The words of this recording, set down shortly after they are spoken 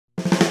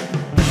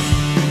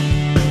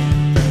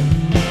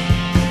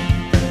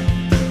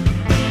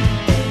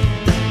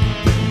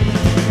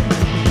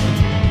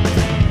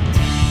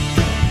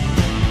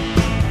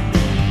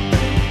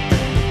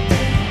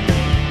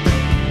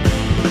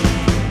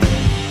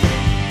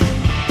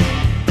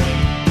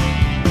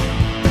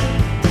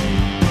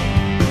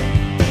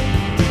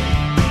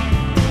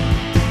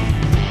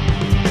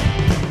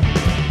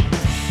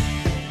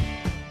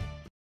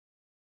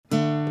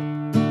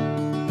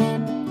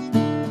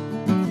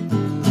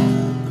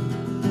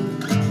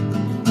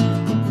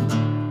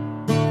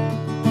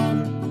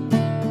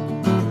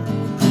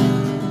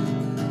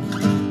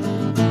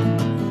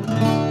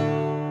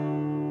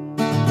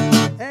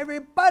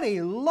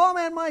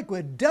Mike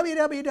with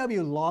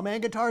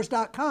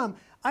www.lawmanguitars.com.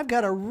 I've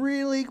got a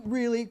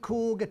really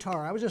cool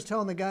guitar. I was just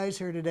telling the guys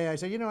here today, I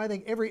said, you know, I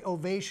think every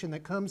Ovation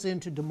that comes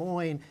into Des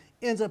Moines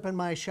ends up in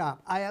my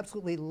shop. I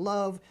absolutely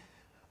love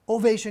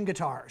Ovation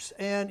guitars.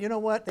 And you know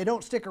what? They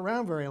don't stick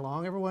around very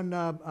long.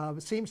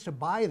 Everyone seems to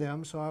buy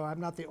them, so I'm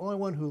not the only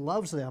one who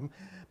loves them.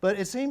 But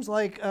it seems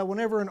like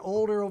whenever an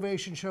older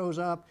Ovation shows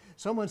up,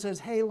 someone says,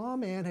 hey,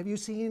 Lawman, have you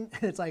seen?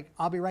 It's like,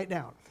 I'll be right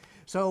down.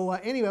 So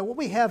anyway, what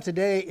we have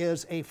today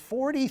is a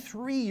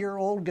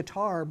 43-year-old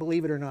guitar,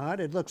 believe it or not.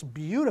 It looks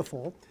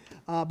beautiful,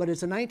 but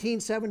it's a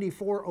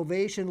 1974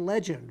 Ovation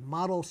Legend,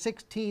 model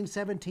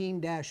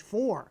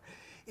 1617-4.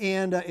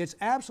 And it's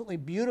absolutely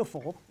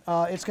beautiful.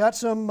 It's got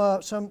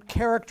some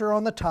character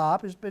on the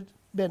top. It's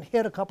been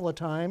hit a couple of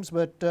times,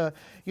 but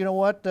you know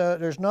what?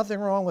 There's nothing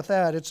wrong with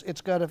that.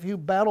 It's got a few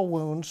battle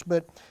wounds,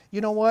 but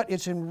you know what?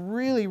 It's in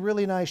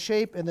really nice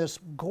shape, and this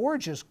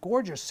gorgeous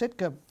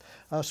Sitka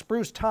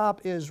Spruce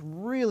top is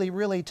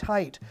really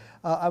tight.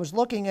 I was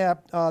looking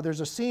at,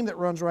 there's a seam that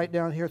runs right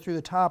down here through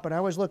the top, and I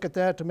always look at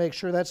that to make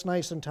sure that's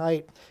nice and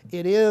tight.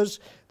 It is.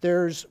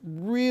 There's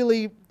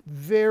really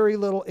very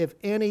little, if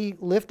any,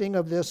 lifting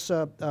of this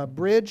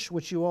bridge,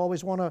 which you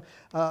always want to,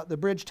 the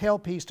bridge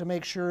tailpiece, to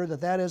make sure that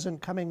that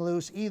isn't coming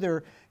loose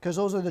either, because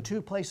those are the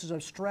two places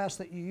of stress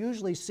that you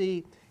usually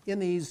see in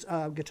these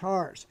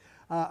guitars.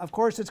 Of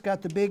course, it's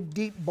got the big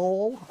deep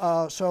bowl,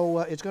 so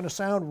it's going to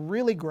sound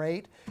really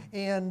great,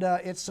 and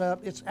it's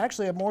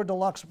actually a more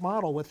deluxe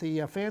model with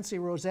the fancy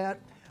rosette.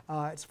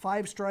 It's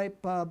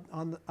 5-stripe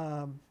on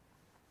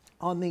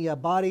the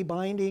body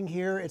binding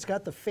here. It's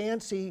got the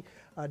fancy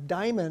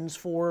diamonds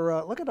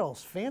for, look at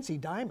those fancy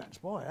diamonds.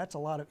 Boy, that's a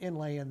lot of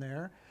inlay in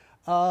there.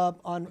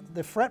 On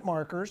the fret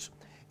markers.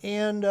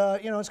 And,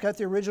 you know, it's got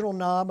the original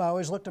knob. I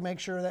always look to make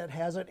sure that it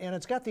has it. And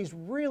it's got these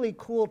really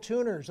cool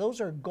tuners.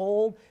 Those are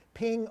Gold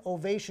Ping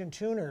Ovation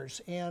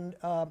tuners. And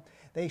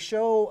they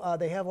show,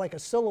 they have like a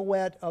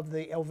silhouette of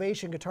the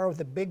Ovation guitar with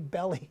a big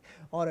belly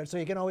on it. So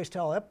you can always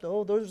tell, yep,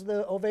 oh, those are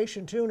the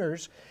Ovation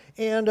tuners.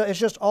 And it's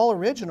just all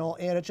original,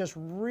 and it's just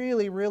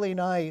really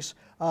nice.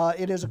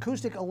 It is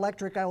acoustic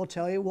electric, I will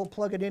tell you. We'll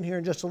plug it in here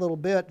in just a little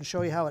bit and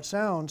show you how it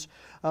sounds.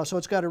 So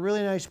it's got a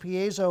really nice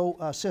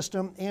piezo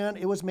system, and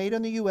it was made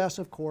in the U.S.,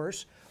 of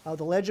course.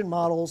 The Legend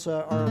models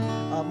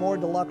are more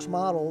deluxe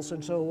models,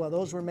 and so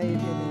those were made in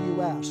the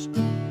U.S.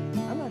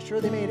 I'm not sure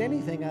they made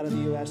anything out of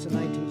the U.S. in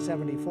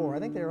 1974. I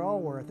think they all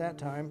were at that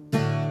time.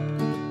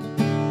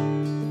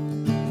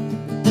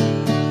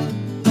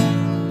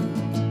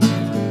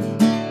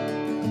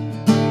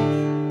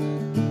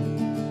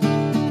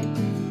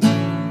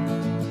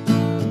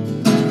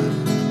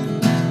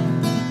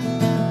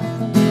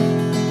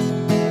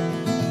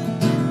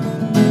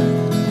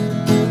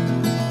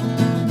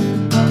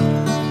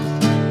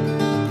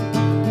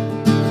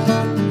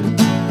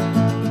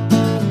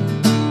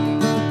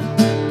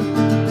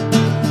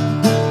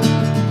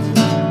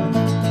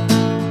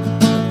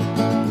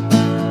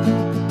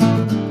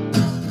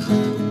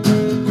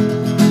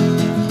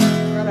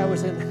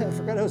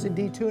 In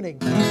detuning.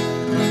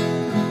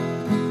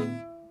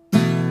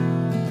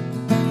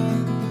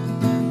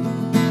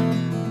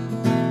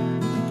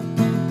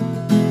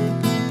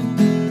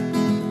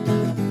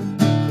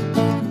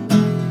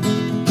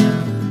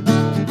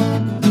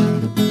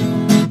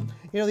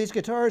 You know, these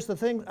guitars, the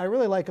thing I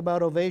really like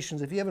about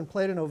Ovations, if you haven't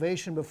played an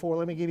Ovation before,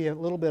 let me give you a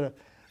little bit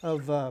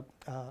of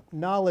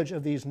knowledge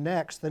of these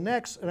necks. The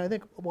necks, and I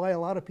think why a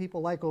lot of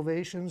people like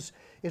Ovations,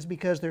 is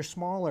because they're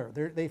smaller.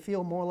 They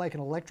feel more like an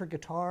electric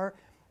guitar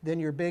than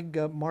your big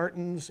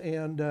Martins,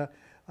 and you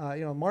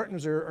know,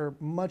 Martins are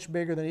much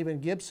bigger than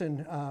even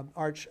Gibson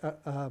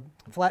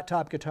flat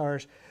top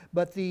guitars.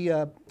 But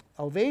the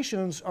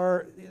Ovations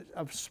are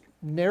a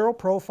narrow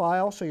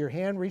profile, so your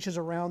hand reaches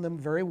around them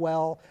very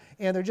well,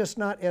 and they're just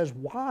not as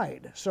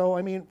wide. So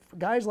I mean,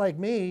 guys like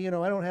me, you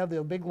know, I don't have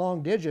the big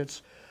long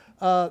digits.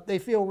 They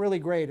feel really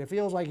great. It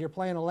feels like you're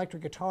playing an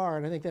electric guitar,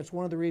 and I think that's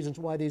one of the reasons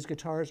why these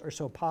guitars are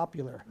so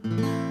popular.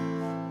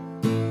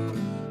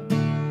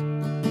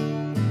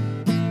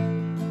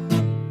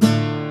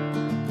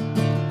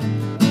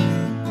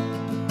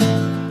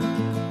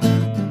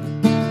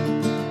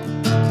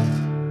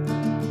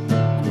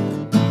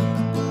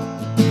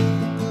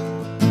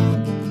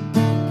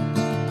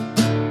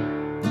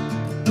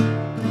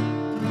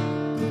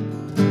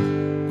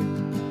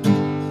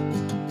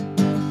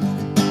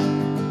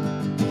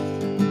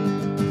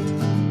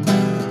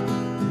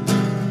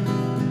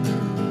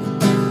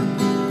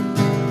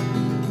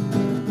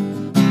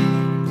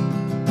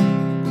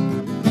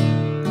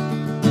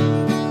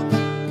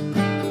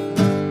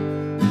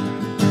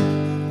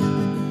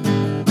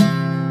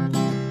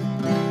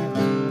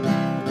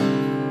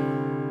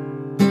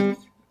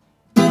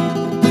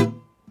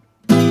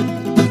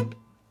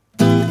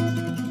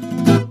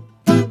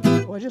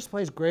 Well, it just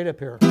plays great up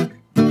here.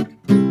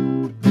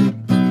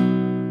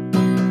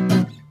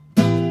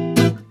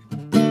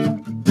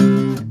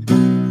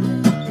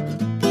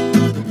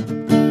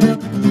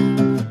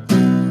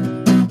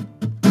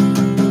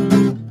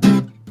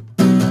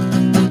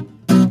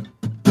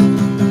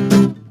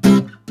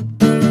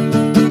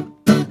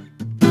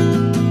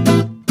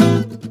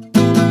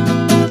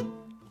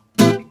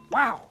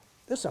 Wow,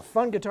 this is a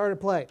fun guitar to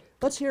play.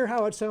 Let's hear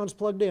how it sounds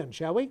plugged in,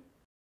 shall we?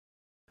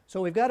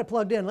 So we've got it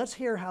plugged in. Let's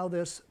hear how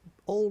this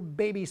old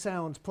baby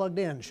sounds plugged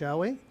in, shall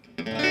we?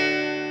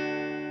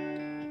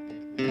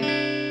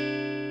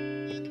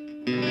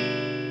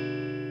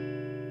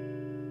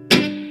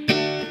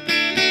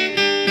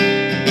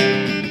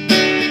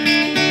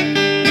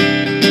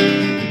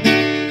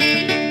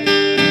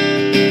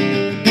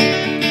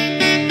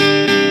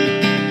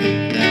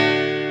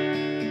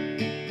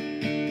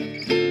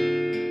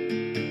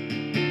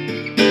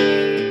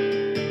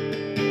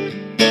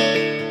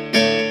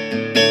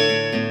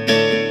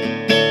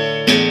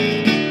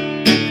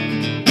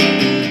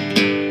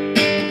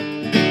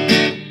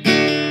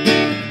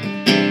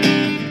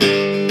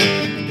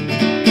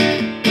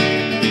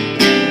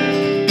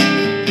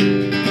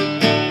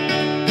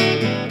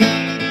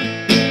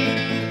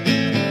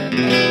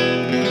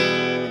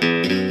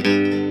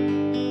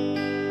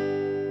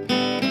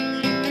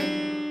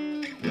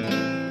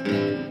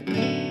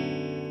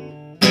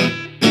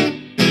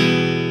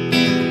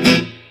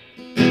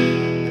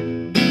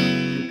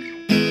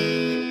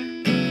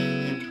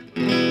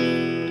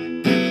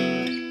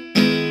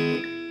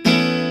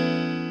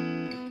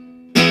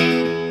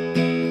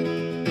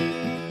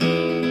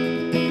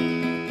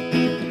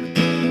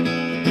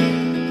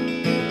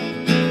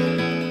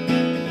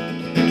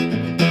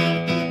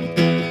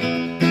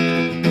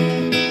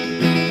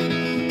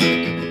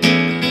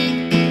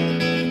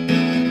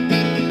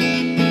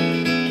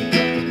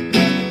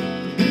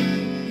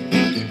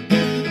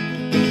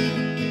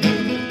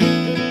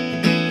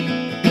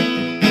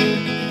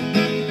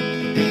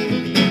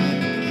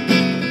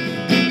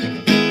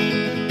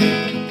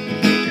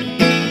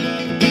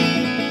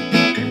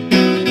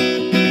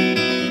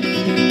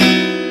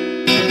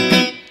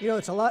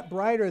 It's a lot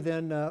brighter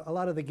than a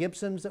lot of the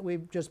Gibsons that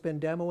we've just been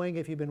demoing.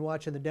 If you've been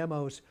watching the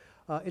demos,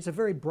 it's a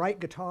very bright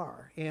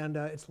guitar, and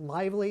it's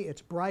lively,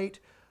 it's bright.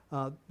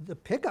 The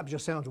pickup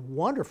just sounds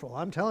wonderful,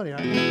 I'm telling you.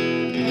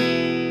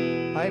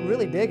 I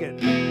really dig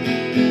it.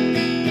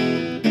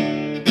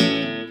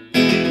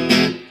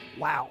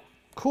 Wow,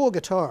 cool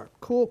guitar,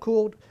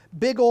 cool,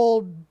 big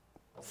old,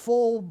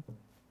 full,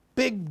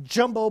 big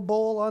jumbo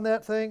bowl on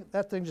that thing.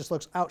 That thing just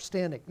looks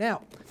outstanding.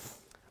 Now,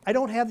 I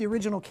don't have the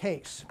original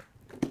case.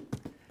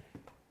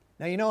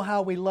 Now, you know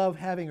how we love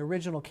having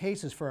original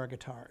cases for our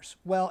guitars.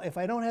 Well, if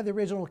I don't have the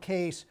original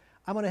case,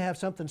 I'm going to have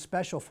something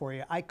special for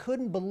you. I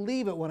couldn't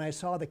believe it when I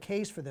saw the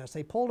case for this.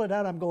 They pulled it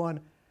out. I'm going,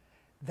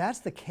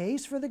 that's the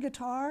case for the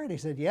guitar? And he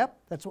said, yep,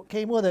 that's what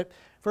came with it.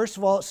 First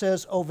of all, it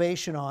says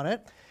Ovation on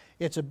it.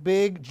 It's a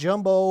big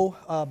jumbo,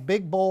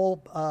 big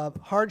bowl,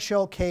 hard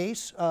shell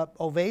case,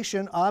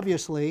 Ovation,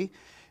 obviously.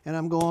 And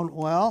I'm going,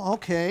 well,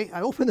 okay. I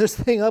open this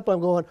thing up.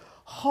 I'm going,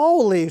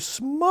 holy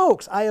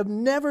smokes, I have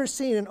never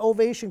seen an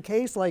Ovation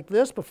case like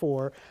this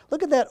before.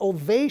 Look at that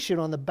Ovation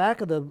on the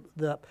back of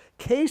the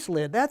case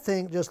lid. That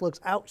thing just looks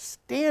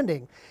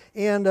outstanding.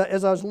 And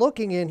as I was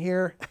looking in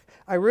here,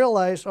 I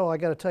realized, oh, I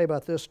got to tell you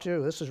about this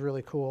too. This is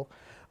really cool.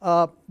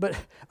 But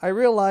I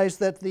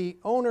realized that the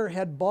owner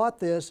had bought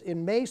this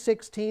in May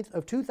 16th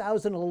of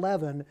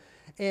 2011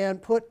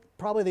 and put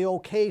probably the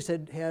old case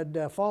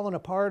had fallen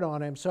apart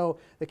on him. So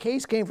the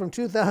case came from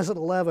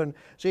 2011.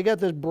 So you got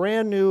this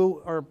brand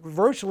new or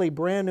virtually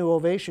brand new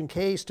Ovation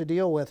case to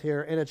deal with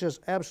here, and it's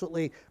just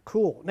absolutely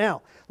cool.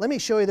 Now, let me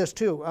show you this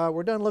too.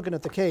 We're done looking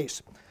at the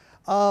case.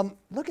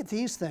 Look at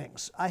these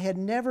things. I had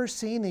never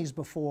seen these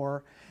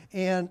before,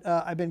 and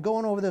I've been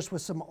going over this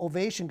with some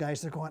Ovation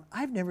guys. They're going,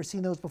 I've never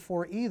seen those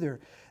before either.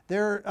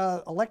 They're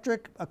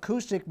electric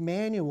acoustic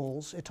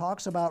manuals. It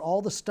talks about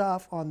all the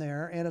stuff on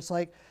there, and it's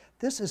like,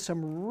 this is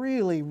some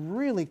really,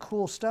 really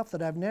cool stuff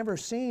that I've never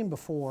seen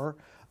before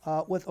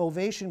with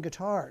Ovation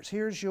guitars.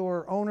 Here's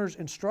your owner's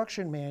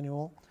instruction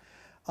manual.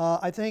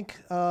 I think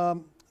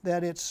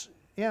that it's,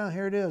 yeah,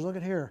 here it is. Look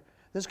at here.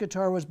 This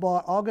guitar was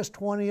bought August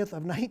 20th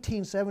of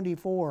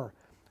 1974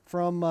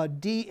 from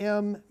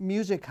DM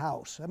Music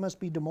House. That must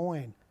be Des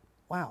Moines.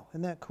 Wow,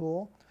 isn't that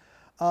cool?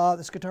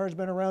 This guitar has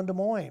been around Des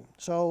Moines.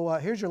 So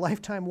here's your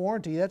lifetime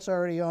warranty. That's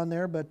already on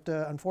there, but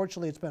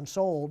unfortunately it's been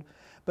sold.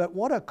 But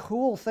what a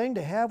cool thing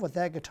to have with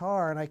that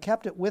guitar, and I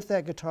kept it with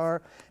that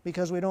guitar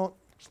because we don't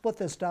split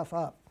this stuff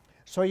up.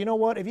 So you know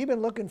what, if you've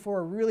been looking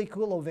for a really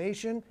cool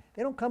Ovation,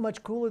 they don't come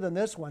much cooler than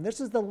this one.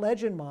 This is the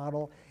Legend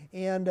model,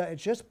 and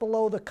it's just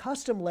below the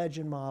custom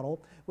Legend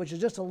model, which is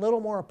just a little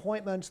more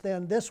appointments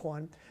than this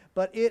one.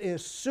 But it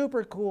is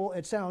super cool,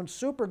 it sounds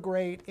super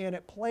great, and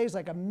it plays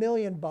like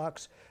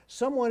 $1,000,000.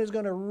 Someone is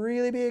going to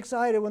really be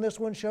excited when this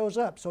one shows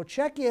up. So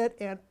check it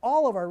and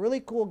all of our really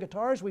cool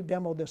guitars we've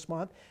demoed this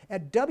month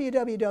at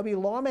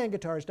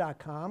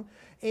www.lawmanguitars.com.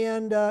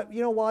 And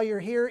you know, while you're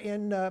here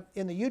in the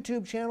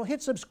YouTube channel,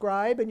 hit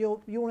subscribe, and you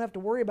won't have to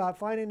worry about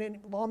finding a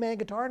Lawman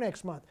guitar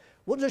next month.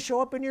 We'll just show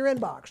up in your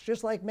inbox,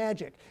 just like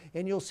magic,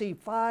 and you'll see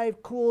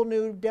 5 cool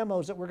new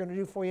demos that we're going to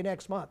do for you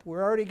next month. We've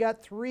already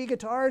got 3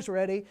 guitars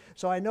ready,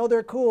 so I know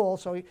they're cool,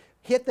 so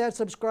hit that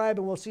subscribe,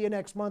 and we'll see you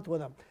next month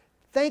with them.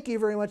 Thank you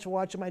very much for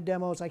watching my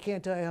demos. I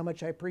can't tell you how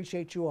much I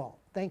appreciate you all.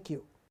 Thank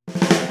you.